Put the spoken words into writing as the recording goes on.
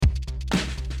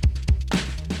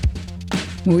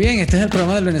Muy bien, este es el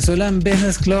programa del Venezuelan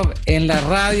Business Club en la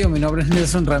radio. Mi nombre es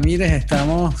Nelson Ramírez.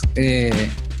 Estamos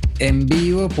en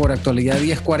vivo por Actualidad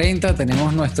 1040.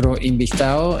 Tenemos nuestro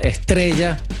invitado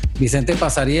estrella, Vicente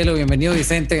Pasariello. Bienvenido,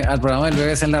 Vicente, al programa del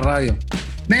BBC en la radio.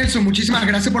 Nelson, muchísimas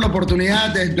gracias por la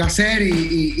oportunidad, es un placer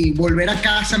y volver a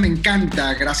casa me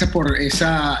encanta. Gracias por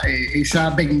esa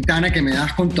ventana que me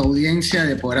das con tu audiencia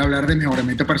de poder hablar de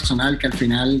mejoramiento personal, que al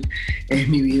final es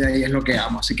mi vida y es lo que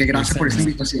amo. Así que gracias por esta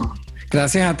invitación.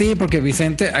 Gracias a ti, porque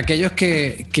Vicente, aquellos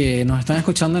que nos están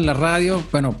escuchando en la radio,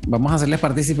 bueno, vamos a hacerles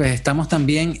partícipes. Estamos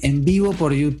también en vivo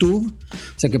por YouTube,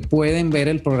 o sea que pueden ver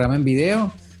el programa en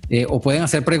video. O pueden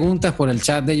hacer preguntas por el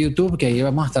chat de YouTube, que ahí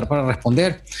vamos a estar para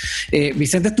responder.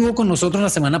 Vicente estuvo con nosotros la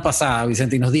semana pasada,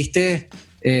 Vicente, y nos diste,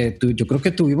 yo creo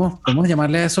que tuvimos, podemos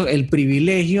llamarle a eso, el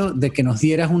privilegio de que nos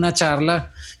dieras una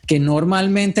charla que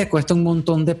normalmente cuesta un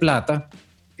montón de plata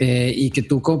y que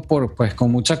tú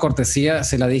con mucha cortesía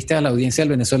se la diste a la audiencia del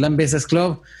Venezuelan Business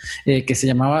Club, que se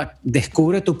llamaba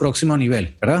Descubre tu próximo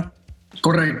nivel, ¿verdad?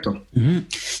 Correcto. Uh-huh.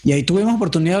 Y ahí tuvimos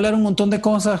oportunidad de hablar un montón de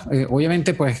cosas,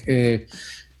 obviamente pues...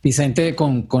 Vicente,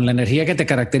 con la energía que te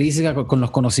caracteriza, con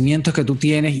los conocimientos que tú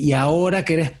tienes y ahora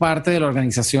que eres parte de la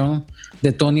organización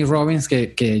de Tony Robbins,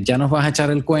 que ya nos vas a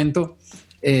echar el cuento,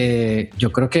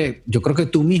 yo creo que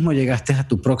tú mismo llegaste a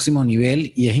tu próximo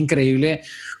nivel y es increíble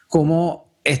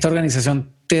cómo esta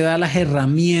organización te da las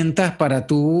herramientas para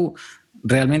tú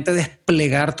realmente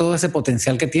desplegar todo ese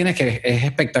potencial que tienes, que es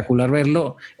espectacular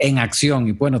verlo en acción.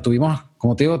 Y bueno, tuvimos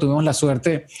la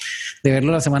suerte de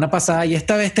verlo la semana pasada y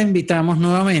esta vez te invitamos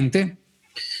nuevamente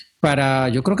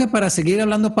yo creo que para seguir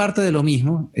hablando parte de lo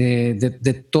mismo,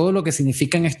 de todo lo que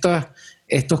significan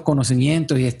estos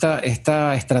conocimientos y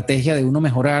esta estrategia de uno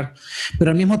mejorar.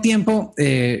 Pero al mismo tiempo,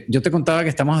 yo te contaba que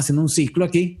estamos haciendo un ciclo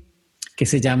aquí que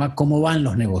se llama ¿Cómo van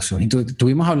los negocios? Y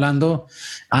estuvimos hablando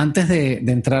antes de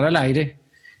entrar al aire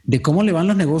de cómo le van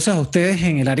los negocios a ustedes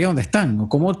en el área donde están, o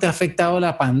cómo te ha afectado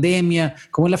la pandemia,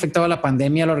 cómo le ha afectado la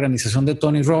pandemia a la organización de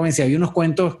Tony Robbins. Y hay unos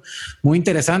cuentos muy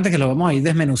interesantes que los vamos a ir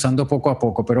desmenuzando poco a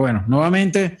poco. Pero bueno,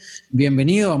 nuevamente,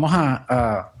 bienvenido. Vamos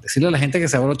a decirle a la gente que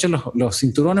se abrochen los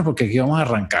cinturones porque aquí vamos a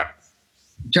arrancar.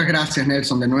 Muchas gracias,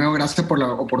 Nelson. De nuevo, gracias por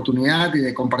la oportunidad y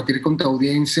de compartir con tu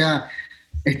audiencia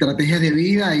estrategias de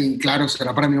vida y claro,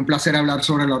 será para mí un placer hablar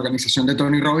sobre la organización de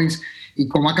Tony Robbins y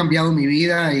cómo ha cambiado mi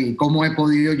vida y cómo he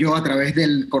podido yo a través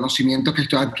del conocimiento que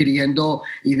estoy adquiriendo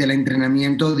y del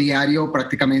entrenamiento diario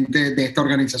prácticamente de esta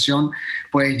organización,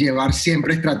 pues llevar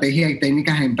siempre estrategias y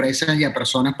técnicas a empresas y a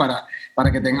personas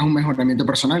para que tengan un mejoramiento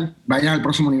personal, vayan al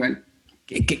próximo nivel.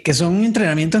 Que son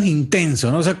entrenamientos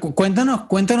intensos, ¿no? O sea, cuéntanos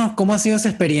cómo ha sido esa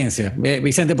experiencia,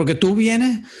 Vicente, porque tú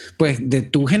vienes pues de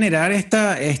tú generar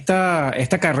esta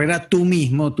carrera tú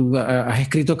mismo. Tú has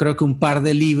escrito creo que un par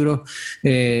de libros,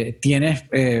 tienes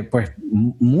pues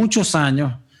muchos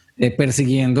años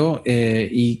persiguiendo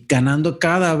y ganando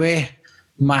cada vez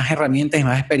más herramientas y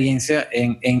más experiencia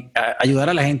en ayudar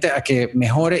a la gente a que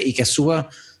mejore y que suba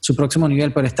su próximo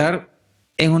nivel, para estar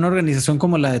en una organización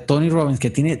como la de Tony Robbins,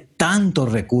 que tiene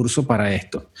tantos recursos para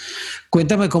esto.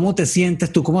 Cuéntame cómo te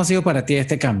sientes tú, cómo ha sido para ti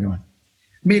este cambio.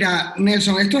 Mira,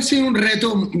 Nelson, esto ha sido un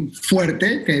reto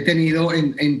fuerte que he tenido.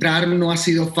 Entrar no ha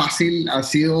sido fácil, ha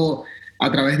sido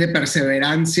a través de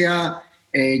perseverancia.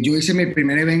 Yo hice mi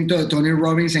primer evento de Tony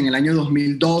Robbins en el año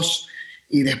 2002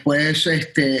 y después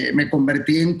me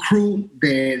convertí en crew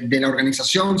de la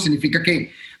organización. Significa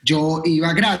que yo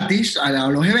iba gratis a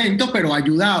los eventos, pero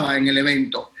ayudaba en el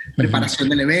evento, preparación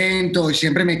del evento, y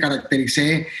siempre me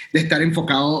caractericé de estar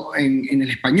enfocado en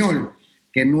el español,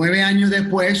 que 9 años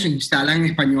después se instala en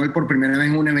español por primera vez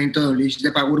en un evento de Unleash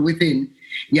the Power Within,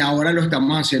 y ahora lo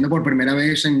estamos haciendo por primera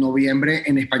vez en noviembre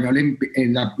en español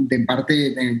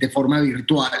de forma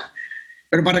virtual.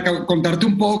 Pero para contarte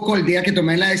un poco, el día que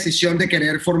tomé la decisión de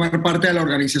querer formar parte de la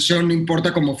organización, no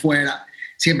importa cómo fuera,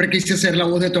 siempre quise ser la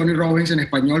voz de Tony Robbins en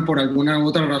español por alguna u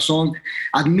otra razón.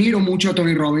 Admiro mucho a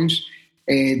Tony Robbins.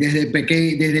 Desde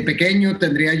pequeño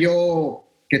tendría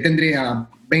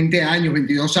 20 años,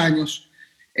 22 años,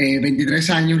 23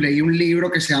 años, leí un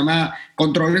libro que se llama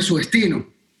Controle su destino,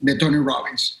 de Tony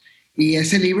Robbins. Y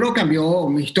ese libro cambió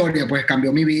mi historia, pues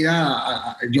cambió mi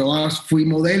vida. Yo fui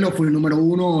modelo, fui número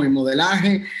 1 en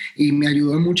modelaje y me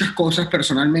ayudó en muchas cosas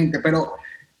personalmente, pero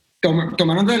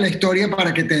tomándote la historia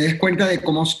para que te des cuenta de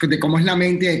cómo es la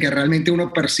mente y de que realmente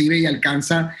uno percibe y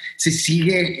alcanza, si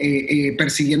sigue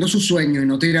persiguiendo su sueño y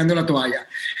no tirando la toalla.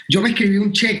 Yo me escribí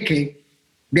un cheque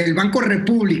del Banco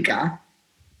República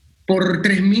por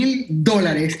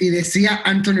 $3,000 y decía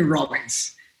Anthony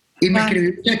Robbins. Y me escribí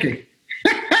un cheque.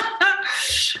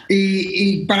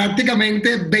 y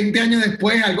prácticamente 20 años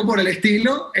después, algo por el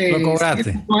estilo. Lo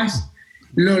cobraste.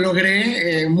 lo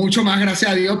logré, mucho más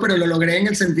gracias a Dios, pero lo logré en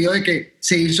el sentido de que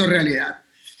se hizo realidad.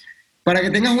 Para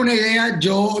que tengas una idea,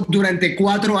 yo durante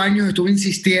 4 años estuve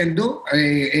insistiendo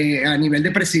a nivel de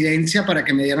presidencia para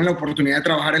que me dieran la oportunidad de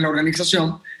trabajar en la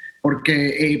organización,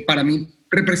 porque para mí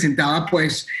representaba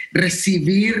pues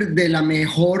recibir de la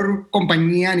mejor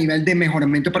compañía a nivel de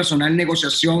mejoramiento personal,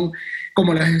 negociación,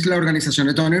 como es la organización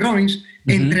de Tony Robbins,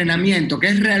 entrenamiento, que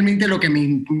es realmente lo que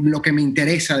me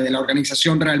interesa de la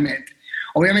organización realmente.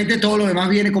 Obviamente todo lo demás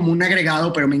viene como un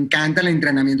agregado, pero me encanta el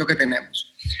entrenamiento que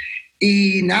tenemos.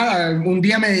 Y nada, un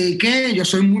día me dediqué, yo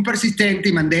soy muy persistente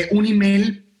y mandé un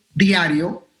email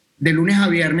diario de lunes a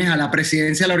viernes a la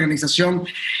presidencia de la organización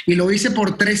y lo hice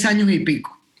por 3 años y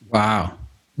pico. Wow.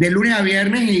 De lunes a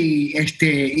viernes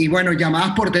y bueno,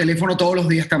 llamadas por teléfono todos los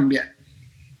días también.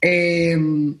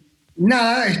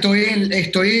 Nada, estoy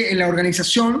en la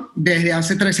organización desde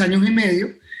hace 3 años y medio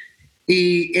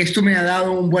y esto me ha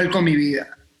dado un vuelco a mi vida.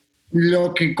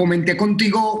 Lo que comenté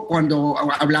contigo cuando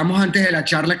hablamos antes de la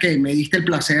charla, que me diste el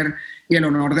placer y el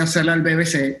honor de hacerla al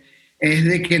BBC, es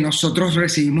de que nosotros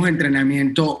recibimos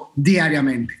entrenamiento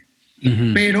diariamente.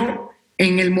 Pero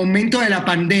en el momento de la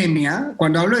pandemia,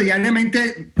 cuando hablo de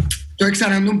diariamente, estoy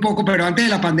exagerando un poco, pero antes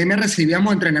de la pandemia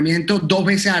recibíamos entrenamiento 2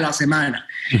 veces a la semana.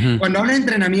 Cuando hablo de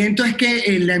entrenamiento es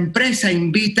que la empresa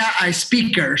invita a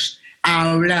speakers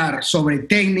a hablar sobre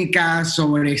técnicas,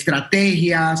 sobre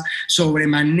estrategias, sobre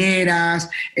maneras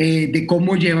de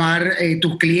cómo llevar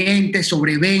tus clientes,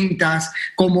 sobre ventas,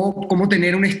 cómo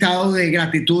tener un estado de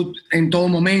gratitud en todo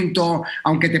momento,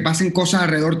 aunque te pasen cosas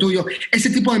alrededor tuyo, ese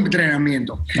tipo de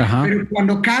entrenamiento. Pero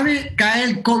cuando cae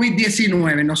el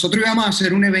COVID-19, nosotros íbamos a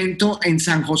hacer un evento en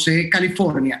San José,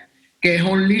 California, que es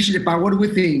Unleash the Power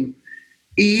Within,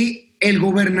 y el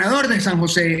gobernador de San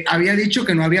José había dicho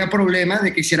que no había problema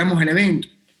de que hiciéramos el evento.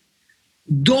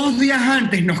 2 días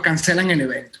antes nos cancelan el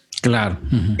evento. Claro.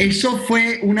 Eso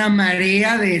fue una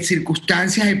marea de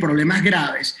circunstancias y problemas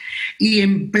graves. Y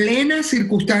en plena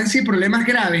circunstancia y problemas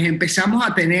graves empezamos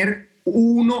a tener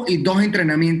 1 y 2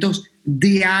 entrenamientos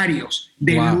diarios,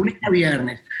 de lunes a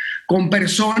viernes, con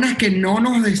personas que no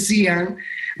nos decían,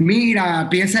 mira,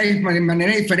 piensa de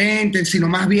manera diferente, sino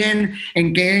más bien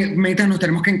en qué metas nos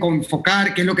tenemos que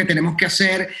enfocar, qué es lo que tenemos que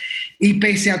hacer. Y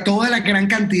pese a toda la gran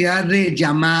cantidad de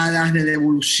llamadas, de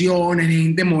devoluciones, de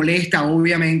gente molesta,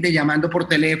 obviamente, llamando por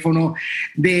teléfono,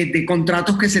 de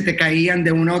contratos que se te caían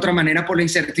de una u otra manera por la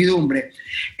incertidumbre,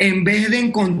 en vez de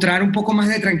encontrar un poco más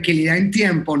de tranquilidad en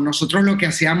tiempo, nosotros lo que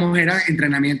hacíamos era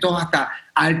entrenamientos hasta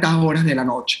altas horas de la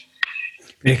noche.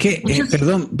 Es que,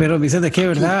 perdón, pero Vicente, es que de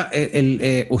verdad,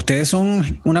 ustedes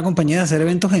son una compañía de hacer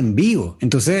eventos en vivo.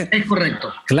 Entonces, es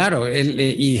correcto. Claro,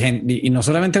 y no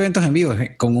solamente eventos en vivo,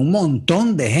 con un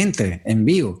montón de gente en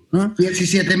vivo, ¿no?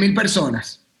 17,000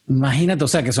 personas. Imagínate, o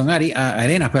sea, que son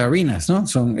arenas, pero arenas, ¿no?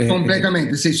 Son,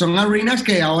 completamente, sí, son arenas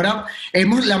que ahora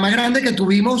la más grande que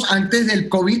tuvimos antes del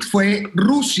COVID fue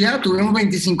Rusia, tuvimos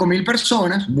 25,000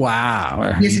 personas.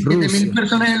 ¡Wow! 17,000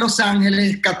 personas en Los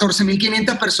Ángeles,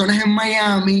 14,500 personas en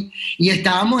Miami, y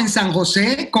estábamos en San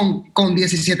José con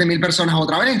 17,000 personas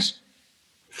otra vez.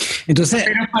 Entonces,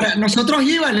 pero para nosotros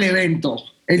iba el evento.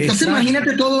 Entonces, exacto,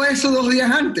 imagínate todo eso 2 días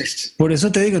antes. Por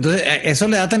eso te digo, entonces eso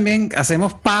le da también,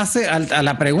 hacemos pase a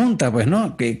la pregunta, pues,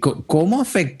 ¿no? ¿Cómo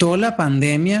afectó la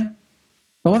pandemia?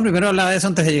 Vamos primero a hablar de eso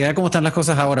antes de llegar a cómo están las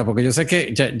cosas ahora, porque yo sé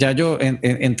que ya yo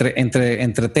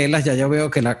entre telas ya yo veo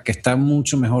que está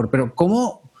mucho mejor, pero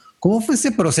 ¿cómo fue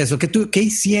ese proceso? ¿Qué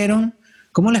hicieron?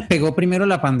 ¿Cómo les pegó primero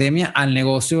la pandemia al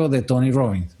negocio de Tony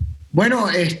Robbins? Bueno,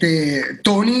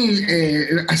 Tony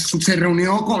se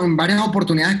reunió en varias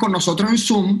oportunidades con nosotros en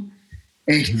Zoom,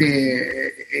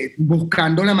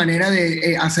 buscando la manera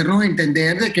de hacernos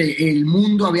entender de que el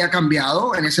mundo había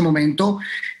cambiado en ese momento,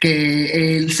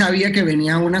 que él sabía que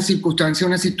venía una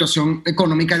situación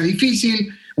económica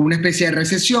difícil, una especie de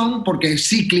recesión, porque es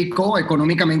cíclico,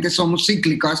 económicamente somos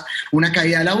cíclicas, una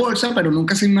caída de la bolsa, pero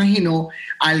nunca se imaginó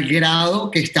al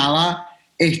grado que estaba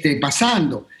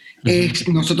pasando.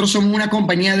 Nosotros somos una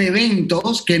compañía de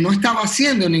eventos que no estaba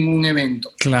haciendo ningún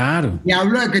evento. Claro. Y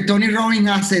hablo de que Tony Robbins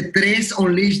hace 3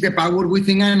 Unleash the Power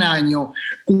Within al año,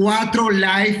 4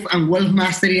 Life and Wealth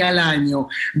Mastery al año,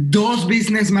 2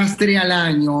 Business Mastery al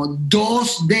año,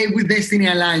 2 Day with Destiny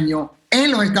al año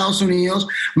en los Estados Unidos,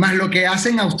 más lo que hace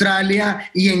en Australia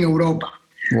y en Europa.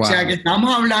 Wow. O sea que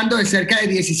estamos hablando de cerca de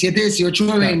 17,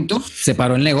 18 eventos. Se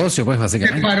paró el negocio, pues,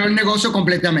 básicamente. Se paró el negocio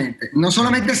completamente. No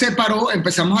solamente se paró,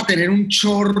 empezamos a tener un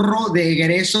chorro de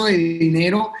egreso de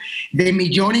dinero de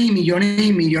millones y millones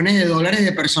y millones de dólares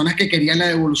de personas que querían la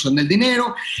devolución del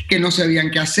dinero, que no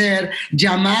sabían qué hacer,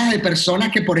 llamadas de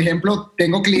personas que, por ejemplo,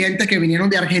 tengo clientes que vinieron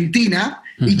de Argentina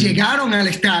y llegaron al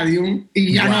estadio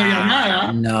y ya no había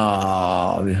nada.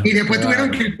 No. Y después tuvieron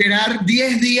que esperar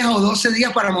 10 días o 12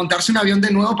 días para montarse un avión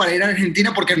de nuevo para ir a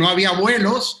Argentina porque no había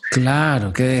vuelos.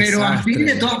 Claro, qué desastre. Pero al fin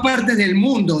de todas partes del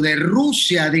mundo, de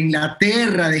Rusia, de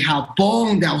Inglaterra, de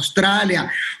Japón, de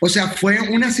Australia. O sea, fue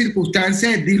una circunstancia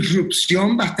de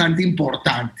disrupción bastante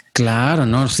importante. Claro,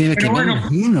 no, sí, que bueno, me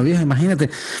imagino, viejo, imagínate.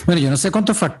 Bueno, yo no sé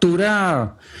cuánto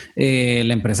factura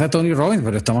la empresa de Tony Robbins,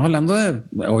 pero estamos hablando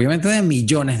obviamente de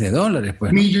millones de dólares,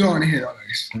 pues. Millones de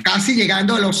dólares, casi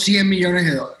llegando a los 100 millones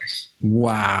de dólares.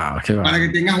 Wow, qué para que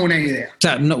tengas una idea. O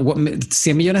sea,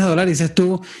 100 millones de dólares, dices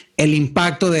tú, el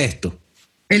impacto de esto.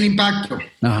 El impacto.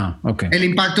 Ajá, ok. El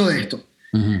impacto de esto.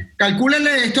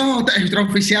 Calcúlale, esto es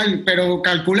extraoficial, pero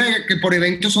calcula que por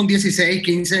evento son 16,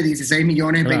 15, 16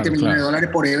 millones, claro, 20 millones de dólares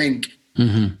por evento.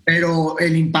 Pero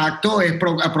el impacto es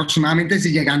aproximadamente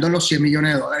llegando a los 100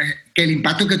 millones de dólares, que el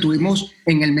impacto que tuvimos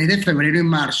en el mes de febrero y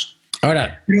marzo.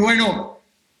 Ahora, pero bueno,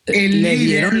 le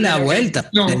dieron la vuelta.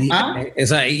 No, o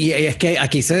sea, y es que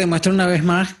aquí se demuestra una vez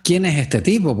más quién es este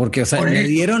tipo, porque, o sea, le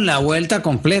dieron la vuelta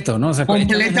completo, ¿no? O sea,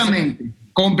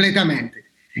 completamente.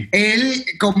 Él,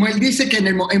 como él dice que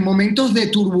en momentos de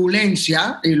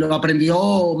turbulencia, y lo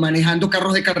aprendió manejando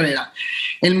carros de carrera,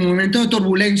 en momentos de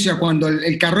turbulencia, cuando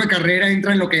el carro de carrera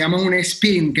entra en lo que llaman un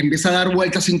spin, que empieza a dar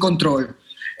vueltas sin control,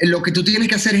 lo que tú tienes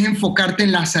que hacer es enfocarte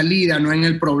en la salida, no en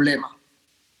el problema.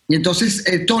 Y entonces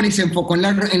Tony se enfocó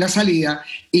en la salida,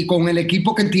 y con el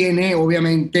equipo que tiene,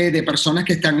 obviamente, de personas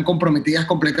que están comprometidas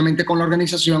completamente con la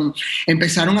organización,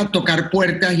 empezaron a tocar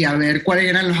puertas y a ver cuáles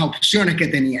eran las opciones que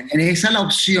tenían. En esa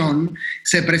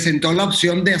se presentó la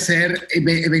opción de hacer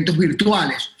eventos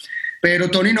virtuales. Pero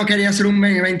Tony no quería hacer un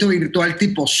evento virtual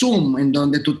tipo Zoom, en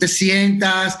donde tú te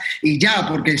sientas y ya,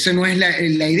 porque esa no es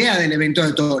la idea del evento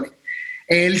de Tony.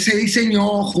 Él se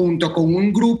diseñó junto con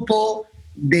un grupo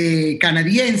de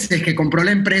canadienses que compró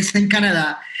la empresa en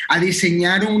Canadá a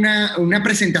diseñar una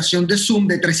presentación de Zoom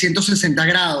de 360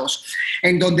 grados,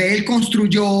 en donde él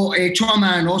construyó, hecho a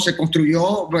mano, se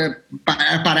construyó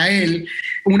para él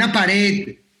una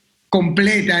pared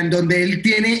completa en donde él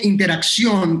tiene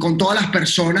interacción con todas las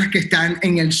personas que están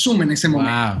en el Zoom en ese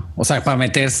momento. Wow. O sea, para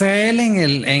meterse él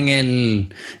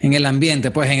en el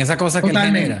ambiente, pues en esa cosa que él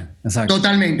genera. Exacto.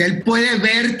 Totalmente. Él puede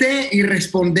verte y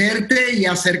responderte y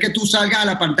hacer que tú salgas a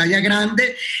la pantalla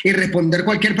grande y responder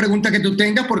cualquier pregunta que tú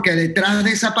tengas, porque detrás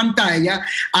de esa pantalla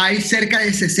hay cerca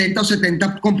de 60 o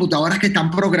 70 computadoras que están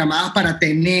programadas para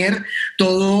tener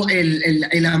todo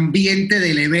el ambiente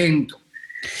del evento.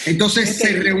 Entonces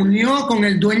se reunió con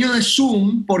el dueño de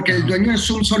Zoom, porque el dueño de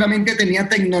Zoom solamente tenía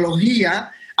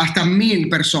tecnología hasta 1,000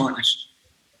 personas.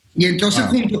 Y entonces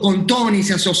junto con Tony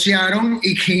se asociaron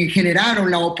y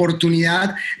generaron la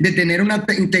oportunidad de tener una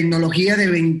tecnología de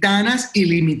ventanas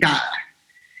ilimitadas.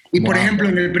 Y por ejemplo,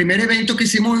 en el primer evento que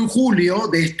hicimos en julio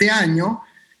de este año,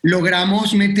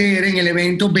 logramos meter en el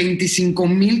evento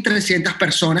 25,300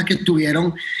 personas que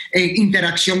tuvieron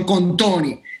interacción con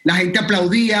Tony. La gente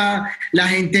aplaudía, la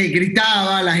gente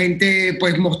gritaba, la gente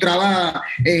pues mostraba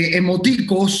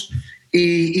emoticos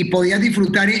y podía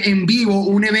disfrutar en vivo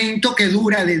un evento que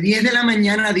dura de 10 de la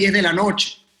mañana a 10 de la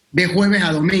noche, de jueves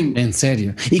a domingo. En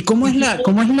serio. ¿Y cómo es la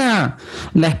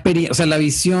experiencia, o sea, la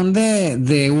visión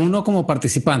de uno como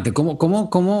participante? ¿Cómo?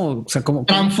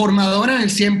 Transformadora en el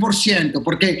 100%,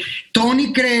 porque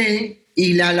Tony cree,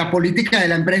 y la política de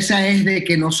la empresa es de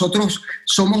que nosotros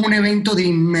somos un evento de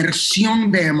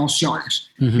inmersión de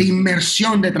emociones, de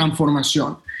inmersión de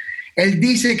transformación. Él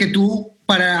dice que tú,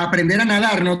 para aprender a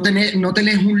nadar, no te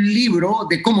lees un libro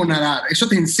de cómo nadar, eso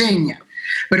te enseña.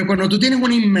 Pero cuando tú tienes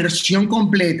una inmersión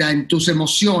completa en tus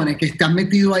emociones, que estás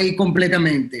metido ahí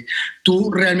completamente, tú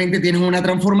realmente tienes una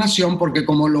transformación, porque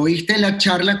como lo oíste en la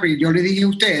charla que yo le dije a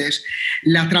ustedes,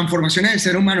 las transformaciones del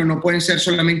ser humano no pueden ser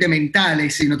solamente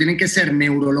mentales, sino tienen que ser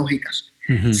neurológicas.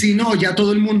 Si no, ya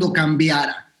todo el mundo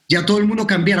cambiara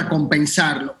con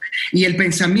pensarlo. Y el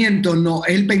pensamiento no,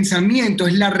 el pensamiento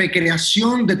es la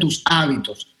recreación de tus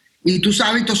hábitos. Y tus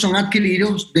hábitos son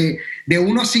adquiridos de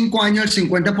 1 a 5 años el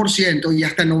 50%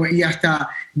 y hasta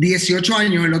 18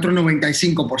 años el otro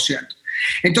 95%.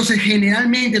 Entonces,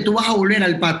 generalmente tú vas a volver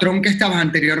al patrón que estabas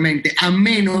anteriormente, a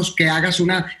menos que hagas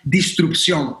una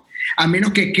disrupción, a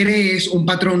menos que crees un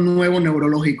patrón nuevo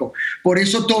neurológico. Por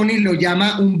eso Tony lo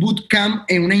llama un bootcamp,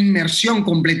 en una inmersión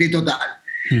completa y total.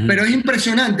 Pero es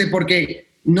impresionante porque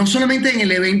no solamente en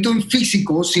el evento en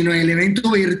físico, sino en el evento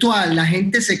virtual, la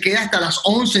gente se queda hasta las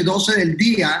 11, 12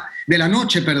 de la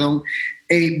noche,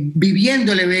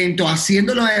 viviendo el evento,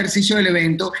 haciendo los ejercicios del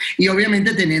evento y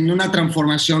obviamente teniendo una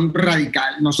transformación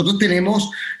radical. Nosotros tenemos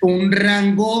un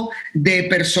rango de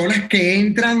personas que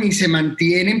entran y se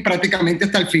mantienen prácticamente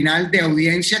hasta el final de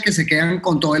audiencia, que se quedan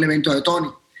con todo el evento de Tony.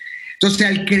 Entonces,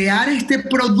 al crear este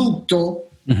producto,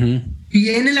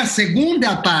 viene la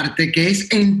segunda parte, que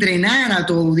es entrenar a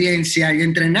tu audiencia y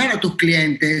entrenar a tus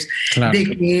clientes, claro, de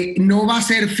que no va a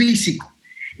ser físico.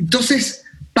 Entonces,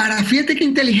 fíjate qué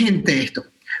inteligente esto,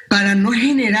 para no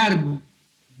generar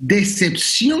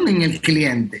decepción en el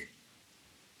cliente,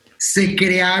 se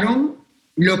crearon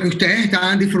lo que ustedes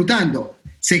estaban disfrutando.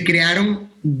 Se crearon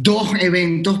 2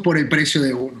 eventos por el precio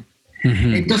de uno.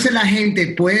 Entonces la gente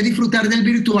puede disfrutar del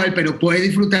virtual, pero puede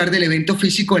disfrutar del evento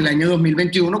físico el año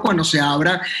 2021 cuando se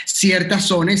abra ciertas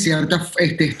zonas, ciertos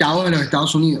estados de los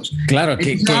Estados Unidos. Claro,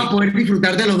 va a poder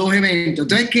disfrutar de los 2 eventos.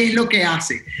 Entonces, ¿qué es lo que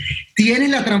hace?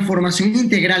 Tienes la transformación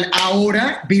integral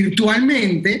ahora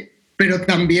virtualmente, pero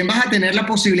también vas a tener la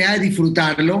posibilidad de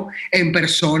disfrutarlo en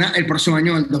persona el próximo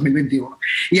año, del 2021.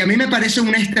 Y a mí me parece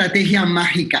una estrategia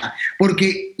mágica,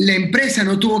 porque la empresa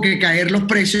no tuvo que caer los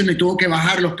precios, ni tuvo que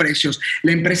bajar los precios.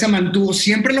 La empresa mantuvo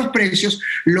siempre los precios.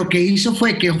 Lo que hizo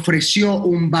fue que ofreció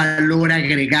un valor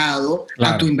agregado,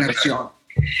 claro, a tu inversión.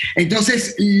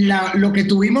 Entonces, lo que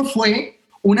tuvimos fue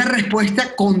una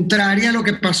respuesta contraria a lo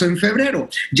que pasó en febrero.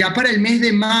 Ya para el mes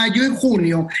de mayo y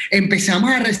junio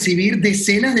empezamos a recibir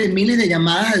decenas de miles de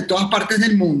llamadas de todas partes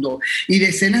del mundo y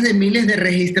decenas de miles de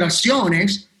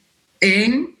registraciones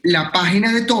en la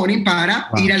página de Tony para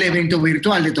ir al evento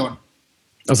virtual de Tony.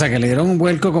 O sea, que le dieron un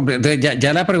vuelco completo.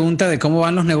 Ya la pregunta de cómo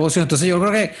van los negocios, entonces yo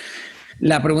creo que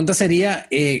la pregunta sería,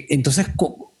 entonces,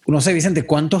 no sé, Vicente,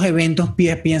 ¿cuántos eventos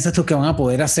piensas tú que van a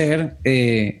poder hacer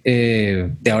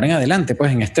de ahora en adelante,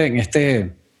 pues, en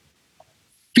este?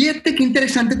 Fíjate qué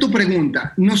interesante tu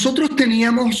pregunta. Nosotros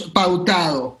teníamos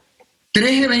pautado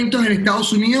 3 eventos en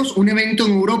Estados Unidos, un evento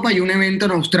en Europa y un evento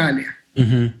en Australia.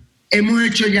 Hemos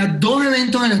hecho ya 2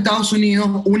 eventos en Estados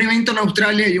Unidos, un evento en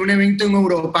Australia y un evento en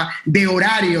Europa, de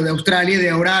horario de Australia y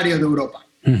de horario de Europa.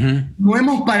 No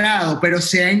hemos parado, pero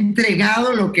se ha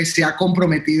entregado lo que se ha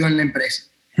comprometido en la empresa.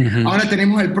 Ahora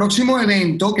tenemos el próximo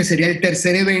evento, que sería el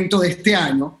tercer evento de este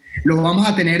año. Lo vamos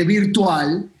a tener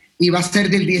virtual y va a ser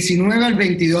del 19 al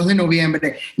 22 de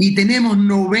noviembre. Y tenemos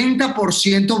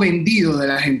 90% vendido de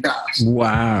las entradas.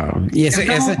 ¡Wow! Y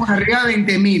estamos por arriba de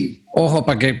 20,000. Ojo,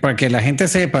 para que la gente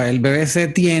sepa, el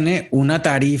BBC tiene una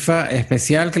tarifa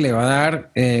especial que le va a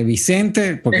dar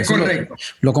Vicente, porque eso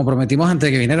lo comprometimos antes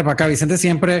de que viniera para acá. Vicente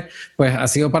siempre pues, ha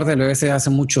sido parte del BBC hace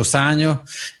muchos años.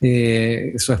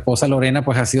 Su esposa Lorena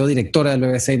pues, ha sido directora del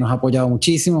BBC y nos ha apoyado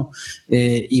muchísimo.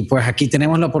 Y pues aquí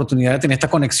tenemos la oportunidad de tener esta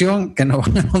conexión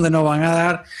donde nos van a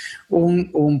dar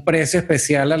un precio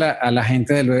especial a la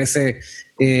gente del BBC.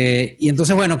 Y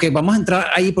entonces, bueno, que vamos a entrar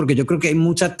ahí porque yo creo que hay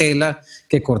mucha tela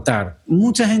que cortar.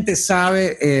 Mucha gente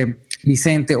sabe,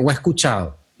 Vicente, o ha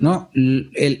escuchado, ¿no?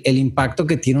 El impacto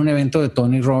que tiene un evento de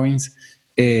Tony Robbins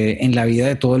en la vida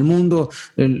de todo el mundo.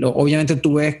 Obviamente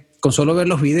tú ves, con solo ver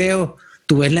los videos,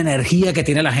 tú ves la energía que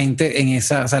tiene la gente en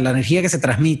esa, o sea, la energía que se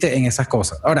transmite en esas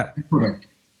cosas. Ahora,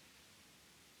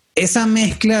 esa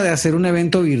mezcla de hacer un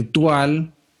evento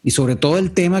virtual y sobre todo el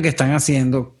tema que están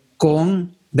haciendo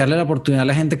con darle la oportunidad a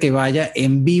la gente que vaya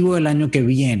en vivo el año que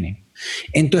viene.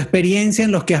 En tu experiencia,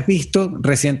 en los que has visto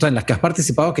recientes, en las que has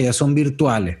participado, que ya son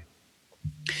virtuales,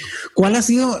 ¿cuál ha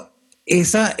sido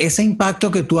ese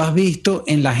impacto que tú has visto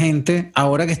en la gente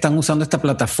ahora que están usando esta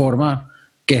plataforma,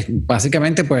 que es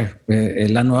básicamente pues,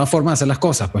 la nueva forma de hacer las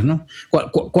cosas, pues, ¿no?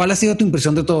 ¿Cuál ha sido tu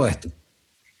impresión de todo esto?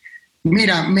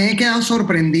 Mira, me he quedado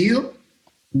sorprendido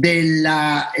de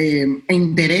la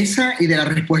entereza y de la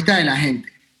respuesta de la gente.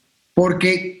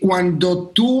 Porque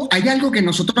cuando hay algo que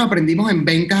nosotros aprendimos en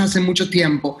ventas hace mucho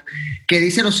tiempo, que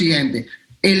dice lo siguiente: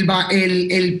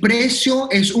 el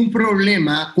precio es un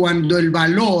problema cuando el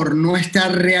valor no está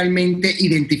realmente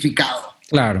identificado.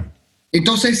 Claro.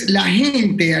 Entonces la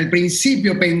gente al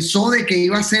principio pensó de que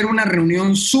iba a ser una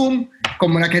reunión Zoom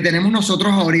como la que tenemos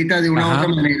nosotros ahorita de una u otra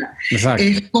manera. Exacto.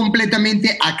 Es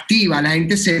completamente activa, la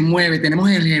gente se mueve, tenemos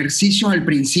ejercicios al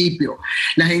principio,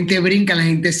 la gente brinca, la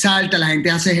gente salta, la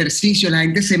gente hace ejercicio, la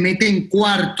gente se mete en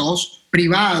cuartos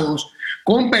privados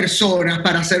con personas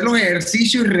para hacer los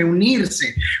ejercicios y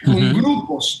reunirse con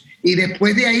grupos. Y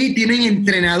después de ahí tienen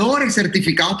entrenadores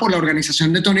certificados por la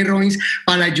organización de Tony Robbins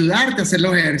para ayudarte a hacer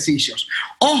los ejercicios.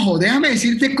 Ojo, déjame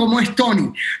decirte cómo es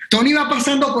Tony. Tony va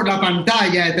pasando por la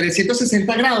pantalla de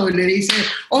 360 grados y le dice: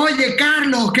 oye,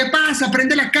 Carlos, ¿qué pasa?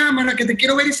 Prende la cámara que te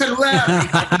quiero ver y saludar.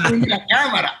 Y prende la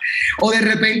cámara. O de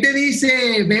repente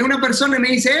ve una persona y me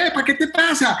dice: ¿para qué te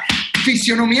pasa?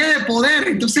 fisionomía de poder.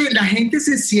 Entonces la gente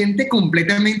se siente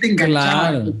completamente enganchada.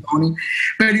 Claro. Tony.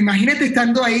 Pero imagínate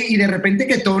estando ahí y de repente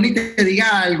que Tony te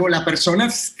diga algo, la persona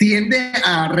tiende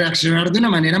a reaccionar de una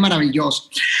manera maravillosa.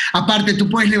 Aparte, tú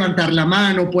puedes levantar la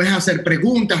mano, puedes hacer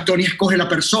preguntas, Tony escoge la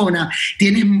persona,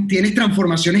 tienes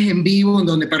transformaciones en vivo en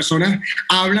donde personas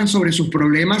hablan sobre sus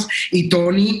problemas y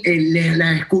Tony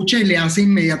la escucha y le hace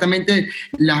inmediatamente,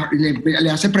 le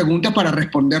hace preguntas para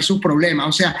responder sus problemas.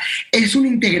 O sea, es una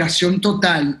integración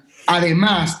total.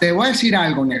 Además, te voy a decir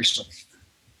algo, Nelson.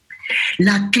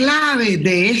 La clave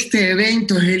de este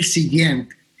evento es el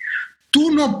siguiente.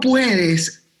 Tú no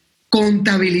puedes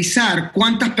contabilizar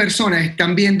cuántas personas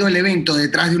están viendo el evento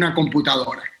detrás de una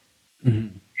computadora. Uh-huh.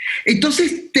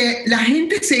 Entonces, la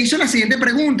gente se hizo la siguiente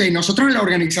pregunta y nosotros en la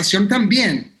organización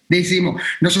también decimos,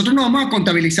 nosotros no vamos a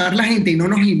contabilizar la gente y no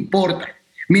nos importa.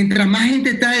 Mientras más gente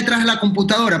está detrás de la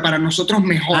computadora, para nosotros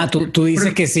mejor. Tú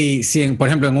dices que si por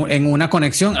ejemplo, en una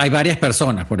conexión hay varias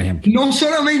personas, por ejemplo. No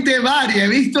solamente varias, he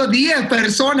visto 10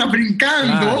 personas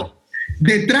brincando. Claro.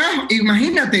 Detrás,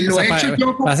 imagínate, lo he hecho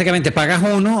yo. Básicamente pagas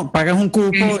un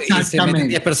cupo y se meten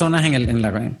 10 personas en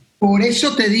la... Por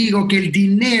eso te digo que el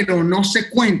dinero no se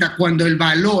cuenta cuando el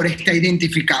valor está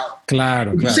identificado.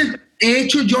 Claro, entonces, claro. He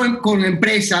hecho yo con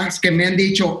empresas que me han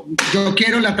dicho, yo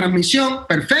quiero la transmisión,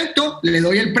 perfecto, le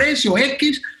doy el precio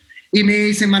X, y me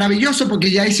dicen, maravilloso,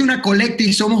 porque ya hice una colecta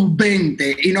y somos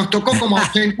 20, y nos tocó como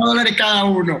 $80 cada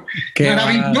uno.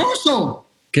 ¡Maravilloso!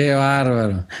 ¡Qué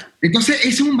bárbaro! Entonces, ese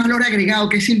es un valor agregado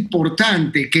que es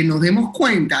importante que nos demos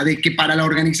cuenta de que para la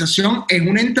organización es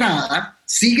una entrada,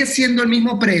 sigue siendo el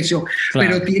mismo precio,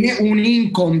 claro, pero tiene un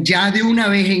income ya de una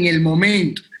vez en el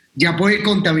momento. Ya puede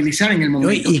contabilizar en el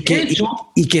momento. Y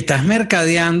que estás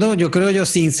mercadeando, yo creo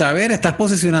sin saber, estás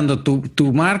posicionando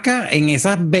tu marca en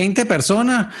esas 20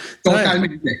 personas.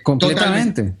 Totalmente.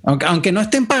 Completamente. Totalmente. Aunque no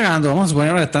estén pagando, vamos a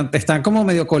suponer, están como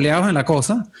medio coleados en la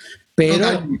cosa.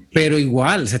 Pero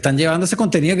igual, se están llevando ese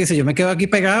contenido que dice, yo me quedo aquí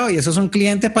pegado y esos son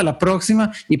clientes para la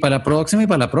próxima y para la próxima y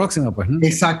para la próxima, pues, ¿no?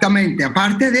 Exactamente.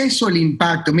 Aparte de eso, el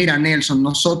impacto. Mira, Nelson,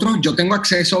 yo tengo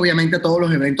acceso obviamente a todos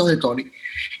los eventos de Tony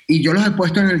y yo los he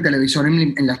puesto en el televisor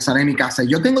en la sala de mi casa.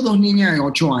 Yo tengo 2 niñas de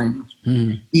 8 años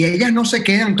y ellas no se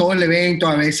quedan todo el evento.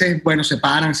 A veces, bueno, se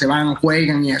paran, se van,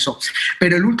 juegan y eso.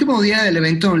 Pero el último día del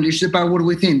evento Unleash the Power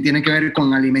Within tiene que ver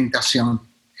con alimentación.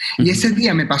 Y ese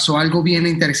día me pasó algo bien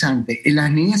interesante.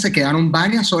 Las niñas se quedaron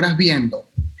varias horas viendo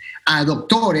a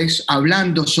doctores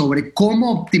hablando sobre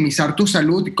cómo optimizar tu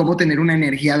salud y cómo tener una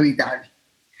energía vital.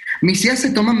 Mis hijas se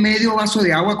toman medio vaso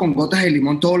de agua con gotas de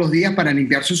limón todos los días para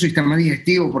limpiar su sistema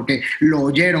digestivo, porque lo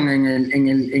oyeron en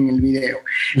el video.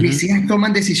 Uh-huh. Mis hijas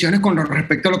toman decisiones con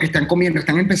respecto a lo que están comiendo.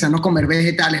 Están empezando a comer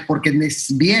vegetales porque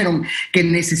vieron que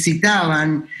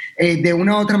necesitaban de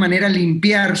una u otra manera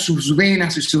limpiar sus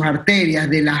venas y sus arterias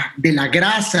de la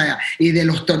grasa y de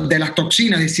las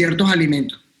toxinas de ciertos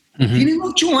alimentos. Uh-huh. Tienen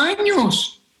 8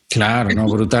 años. Claro, no,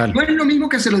 brutal. No es lo mismo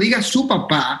que se lo diga a su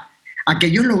papá, a que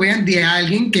ellos lo vean de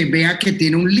alguien que vea que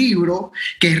tiene un libro,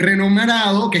 que es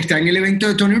renombrado, que está en el evento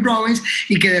de Tony Robbins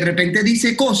y que de repente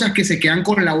dice cosas que se quedan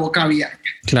con la boca abierta.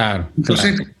 Claro.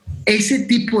 Entonces, claro. Ese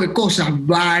tipo de cosas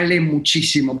vale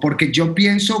muchísimo, porque yo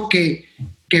pienso que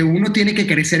uno tiene que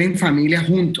crecer en familia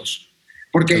juntos.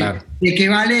 Porque claro, ¿de qué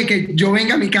vale que yo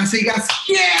venga a mi casa y diga,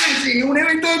 yes, un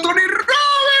evento de Tony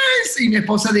Robbins? Y mi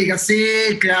esposa diga, sí,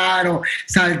 claro,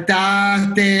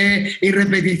 saltaste y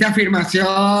repetiste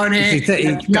afirmaciones.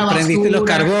 Prendiste los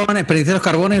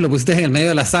carbones y lo pusiste en el medio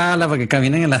de la sala para que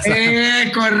caminen en la sala.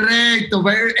 Correcto.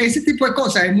 Ese tipo de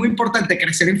cosas es muy importante,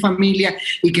 crecer en familia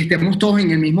y que estemos todos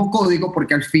en el mismo código,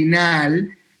 porque al final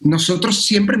nosotros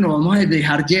siempre nos vamos a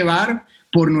dejar llevar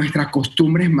por nuestras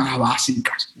costumbres más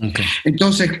básicas. Okay.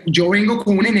 Entonces, yo vengo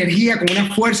con una energía, con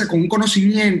una fuerza, con un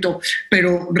conocimiento,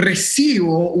 pero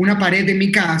recibo una pared de mi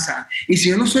casa y si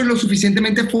yo no soy lo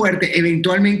suficientemente fuerte,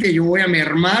 eventualmente yo voy a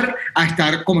mermar a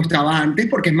estar como estaba antes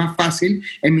porque es más fácil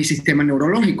en mi sistema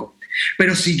neurológico.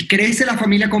 Pero si crece la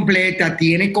familia completa,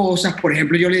 tiene cosas, por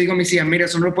ejemplo, yo le digo a mis hijas, mira,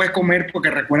 eso no lo puedes comer porque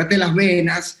recuérdate las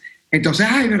venas, entonces,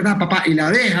 ay, verdad, papá, y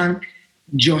la dejan.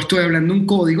 Yo estoy hablando un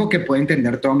código que puede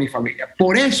entender toda mi familia.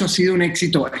 Por eso ha sido un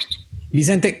éxito esto.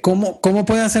 Vicente, ¿cómo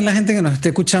puede hacer la gente que nos esté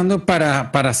escuchando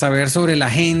para saber sobre la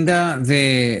agenda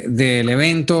del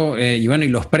evento y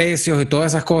los precios y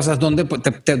todas esas cosas?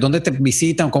 ¿Dónde te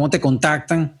visitan? ¿Cómo te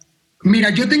contactan?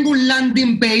 Mira, yo tengo un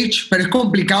landing page, pero es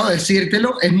complicado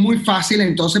decírtelo. Es muy fácil,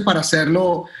 entonces, para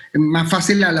hacerlo más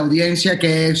fácil a la audiencia,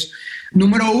 que es...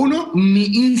 Número 1, mi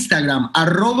Instagram,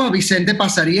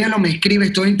 @VicentePasarielo, me escribe,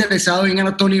 estoy interesado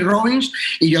en Tony Robbins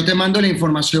y yo te mando la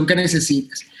información que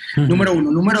necesites. Uh-huh. Número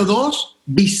 1. Número 2,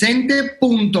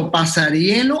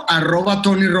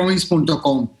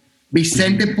 vicente.pasarielo@tonyrobbins.com.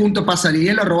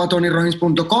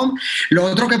 vicente.pasarielo@tonyrobbins.com. Lo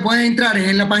otro que puedes entrar es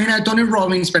en la página de Tony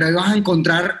Robbins, pero ahí vas a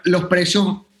encontrar los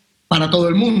precios para todo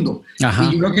el mundo. Ajá.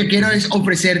 Y yo lo que quiero es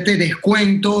ofrecerte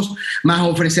descuentos, más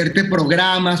ofrecerte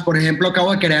programas. Por ejemplo,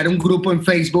 acabo de crear un grupo en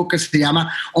Facebook que se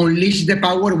llama Unleash the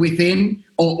Power Within,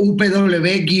 o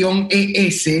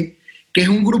UPW-ES, que es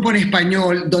un grupo en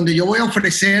español donde yo voy a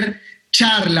ofrecer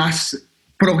charlas,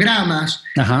 programas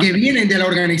que vienen de la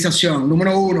organización.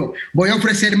 Número 1, voy a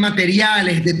ofrecer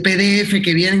materiales de PDF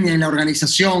que vienen en la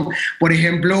organización. Por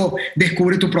ejemplo,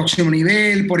 Descubre tu próximo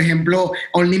nivel. Por ejemplo,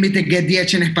 Unlimited Get the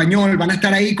Edge en español. Van a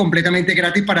estar ahí completamente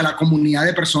gratis para la comunidad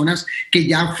de personas que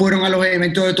ya fueron a los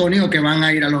eventos de Tony o que van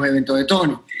a ir a los eventos de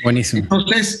Tony. Buenísimo.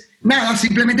 Entonces, nada,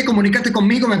 simplemente comunícate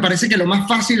conmigo. Me parece que lo más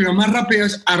fácil y lo más rápido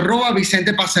es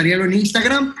 @Vicente Pasarielo en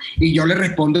Instagram y yo le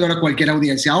respondo a cualquier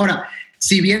audiencia. Ahora,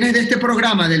 si vienes de este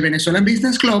programa del Venezuelan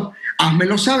Business Club,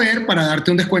 házmelo saber para darte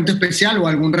un descuento especial o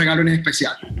algún regalo en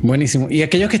especial. Buenísimo. Y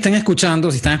aquellos que estén escuchando,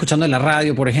 si están escuchando en la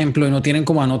radio, por ejemplo, y no tienen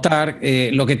cómo anotar,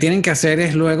 lo que tienen que hacer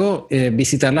es luego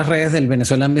visitar las redes del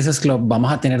Venezuelan Business Club.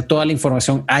 Vamos a tener toda la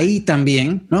información ahí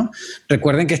también, ¿no?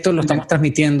 Recuerden que esto lo estamos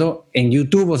transmitiendo en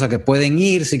YouTube, o sea que pueden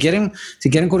ir, si tienen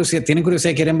curiosidad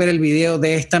y quieren ver el video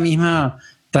de esta misma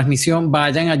transmisión,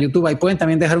 vayan a YouTube, ahí pueden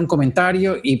también dejar un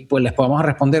comentario y pues les podamos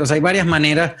responder. O sea, hay varias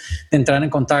maneras de entrar en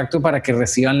contacto para que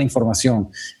reciban la información.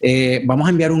 Vamos a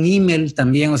enviar un email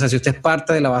también, o sea, si usted es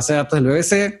parte de la base de datos del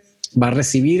BBC, va a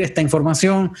recibir esta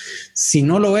información. Si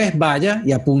no lo es, vaya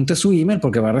y apunte su email,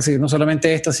 porque va a recibir no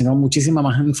solamente esta, sino muchísima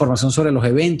más información sobre los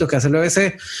eventos que hace el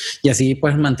BBC, y así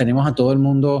pues mantenemos a todo el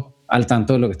mundo al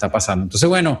tanto de lo que está pasando. Entonces,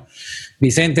 bueno,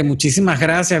 Vicente, muchísimas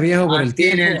gracias, viejo, por el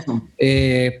tiempo.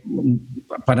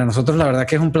 Para nosotros la verdad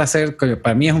que es un placer,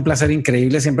 para mí es un placer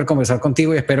increíble siempre conversar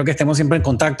contigo y espero que estemos siempre en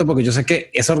contacto, porque yo sé que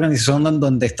esa organización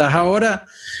donde estás ahora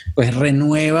pues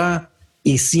renueva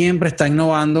y siempre está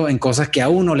innovando en cosas que a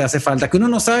uno le hace falta, que uno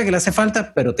no sabe que le hace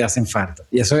falta, pero te hacen falta,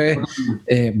 y eso es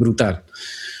brutal.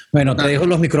 Bueno, te dejo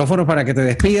los micrófonos para que te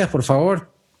despidas, por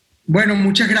favor. Bueno,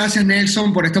 muchas gracias,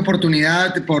 Nelson, por esta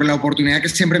oportunidad, por la oportunidad que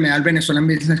siempre me da el Venezuelan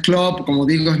Business Club. Como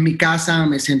digo, es mi casa,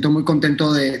 me siento muy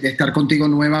contento de estar contigo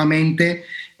nuevamente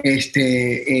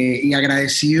y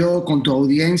agradecido con tu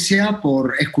audiencia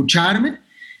por escucharme.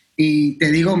 Y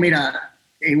te digo, mira,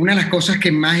 una de las cosas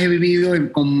que más he vivido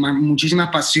con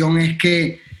muchísima pasión es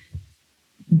que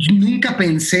nunca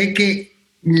pensé que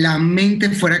la mente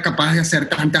fuera capaz de hacer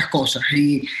tantas cosas,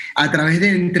 y a través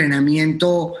del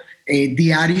entrenamiento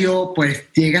diario, pues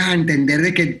llegas a entender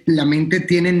de que la mente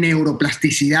tiene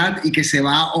neuroplasticidad y que se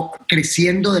va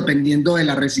creciendo dependiendo de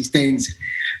la resistencia.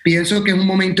 Pienso que es un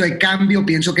momento de cambio,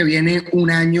 pienso que viene un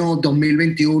año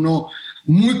 2021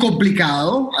 muy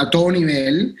complicado a todo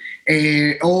nivel.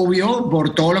 Obvio,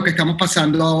 por todo lo que estamos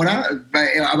pasando ahora,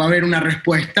 va a haber una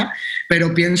respuesta,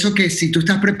 pero pienso que si tú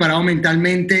estás preparado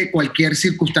mentalmente, cualquier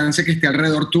circunstancia que esté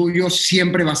alrededor tuyo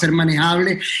siempre va a ser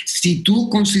manejable si tú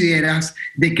consideras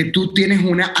de que tú tienes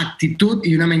una actitud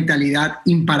y una mentalidad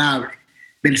imparable.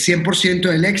 Del 100%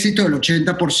 del éxito, el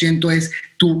 80% es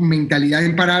tu mentalidad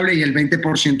imparable y el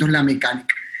 20% es la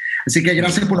mecánica. Así que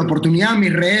gracias por la oportunidad.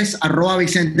 Mis redes,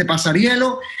 @Vicente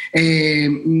Pasarielo,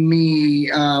 mi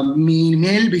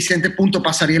email,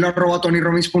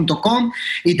 vicente.pasarielo@tonyrobbins.com,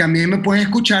 y también me puedes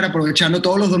escuchar aprovechando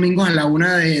todos los domingos a la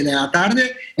 1 de la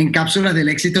tarde en Cápsulas del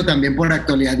Éxito, también por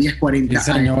Actualidad 1040.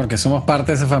 Sí, señor, que somos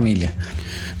parte de esa familia.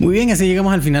 Muy bien, así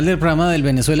llegamos al final del programa del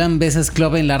Venezuelan Business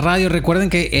Club en la radio. Recuerden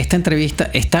que esta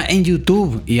entrevista está en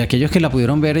YouTube, y aquellos que la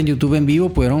pudieron ver en YouTube en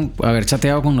vivo pudieron haber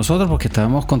chateado con nosotros porque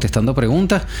estábamos contestando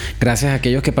preguntas. Gracias a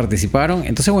aquellos que participaron.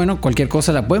 Entonces, bueno, cualquier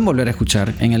cosa la pueden volver a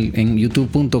escuchar en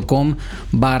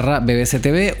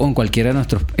youtube.com/bbctv o en cualquiera de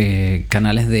nuestros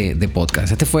canales de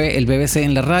podcast. Este fue el BBC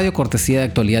en la radio, cortesía de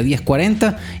Actualidad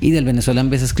 1040 y del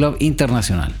Venezuelan Business Club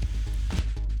Internacional.